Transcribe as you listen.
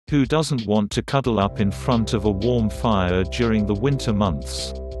Who doesn't want to cuddle up in front of a warm fire during the winter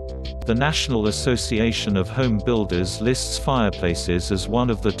months? The National Association of Home Builders lists fireplaces as one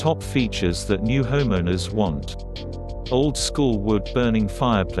of the top features that new homeowners want. Old-school wood-burning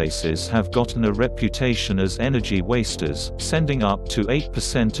fireplaces have gotten a reputation as energy wasters, sending up to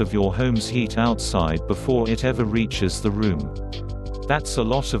 8% of your home's heat outside before it ever reaches the room. That's a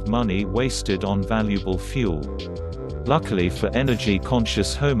lot of money wasted on valuable fuel. Luckily for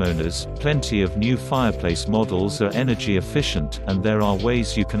energy-conscious homeowners, plenty of new fireplace models are energy efficient, and there are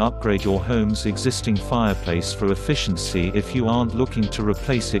ways you can upgrade your home's existing fireplace for efficiency if you aren't looking to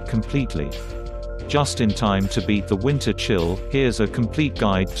replace it completely. Just in time to beat the winter chill, here's a complete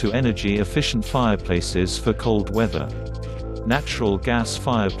guide to energy-efficient fireplaces for cold weather. Natural gas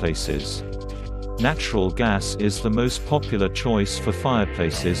fireplaces. Natural gas is the most popular choice for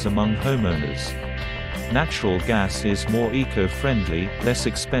fireplaces among homeowners. Natural gas is more eco-friendly, less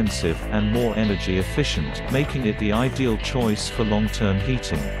expensive, and more energy efficient, making it the ideal choice for long-term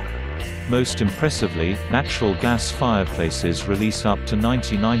heating. Most impressively, natural gas fireplaces release up to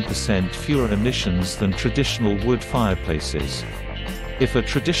 99% fewer emissions than traditional wood fireplaces. If a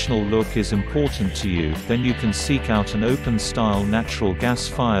traditional look is important to you, then you can seek out an open-style natural gas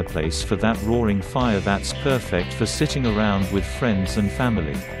fireplace for that roaring fire that's perfect for sitting around with friends and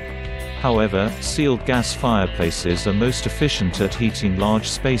family. However, sealed gas fireplaces are most efficient at heating large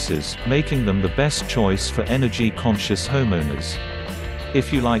spaces, making them the best choice for energy-conscious homeowners.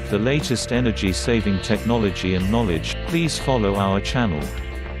 If you like the latest energy-saving technology and knowledge, please follow our channel.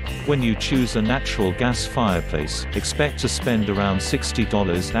 When you choose a natural gas fireplace, expect to spend around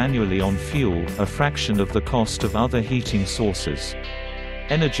 $60 annually on fuel, a fraction of the cost of other heating sources.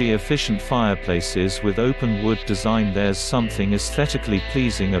 Energy-efficient fireplaces with open wood design. There's something aesthetically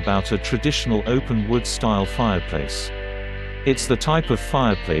pleasing about a traditional open wood-style fireplace. It's the type of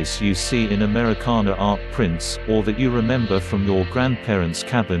fireplace you see in Americana art prints, or that you remember from your grandparents'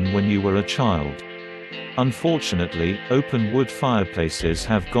 cabin when you were a child. Unfortunately, open wood fireplaces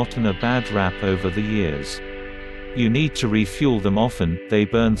have gotten a bad rap over the years. You need to refuel them often, they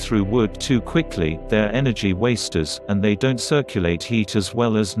burn through wood too quickly, they're energy wasters, and they don't circulate heat as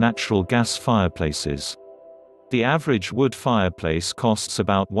well as natural gas fireplaces. The average wood fireplace costs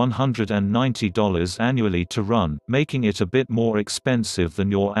about $190 annually to run, making it a bit more expensive than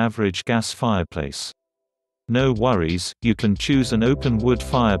your average gas fireplace. No worries, you can choose an open wood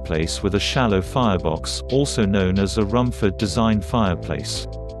fireplace with a shallow firebox, also known as a Rumford design fireplace.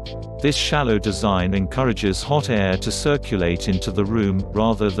 This shallow design encourages hot air to circulate into the room,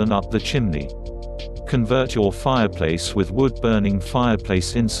 rather than up the chimney. Convert your fireplace with wood-burning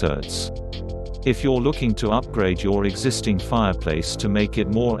fireplace inserts. If you're looking to upgrade your existing fireplace to make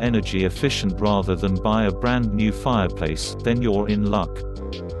it more energy efficient rather than buy a brand new fireplace, then you're in luck.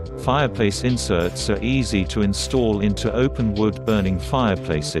 Fireplace inserts are easy to install into open wood-burning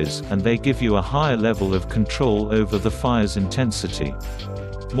fireplaces, and they give you a higher level of control over the fire's intensity.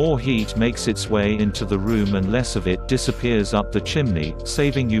 More heat makes its way into the room and less of it disappears up the chimney,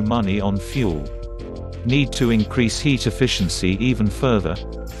 saving you money on fuel. Need to increase heat efficiency even further?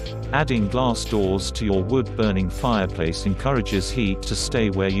 Adding glass doors to your wood-burning fireplace encourages heat to stay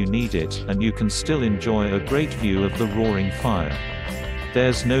where you need it, and you can still enjoy a great view of the roaring fire.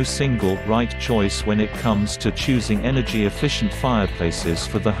 There's no single right choice when it comes to choosing energy-efficient fireplaces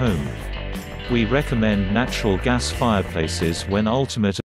for the home. We recommend natural gas fireplaces when ultimate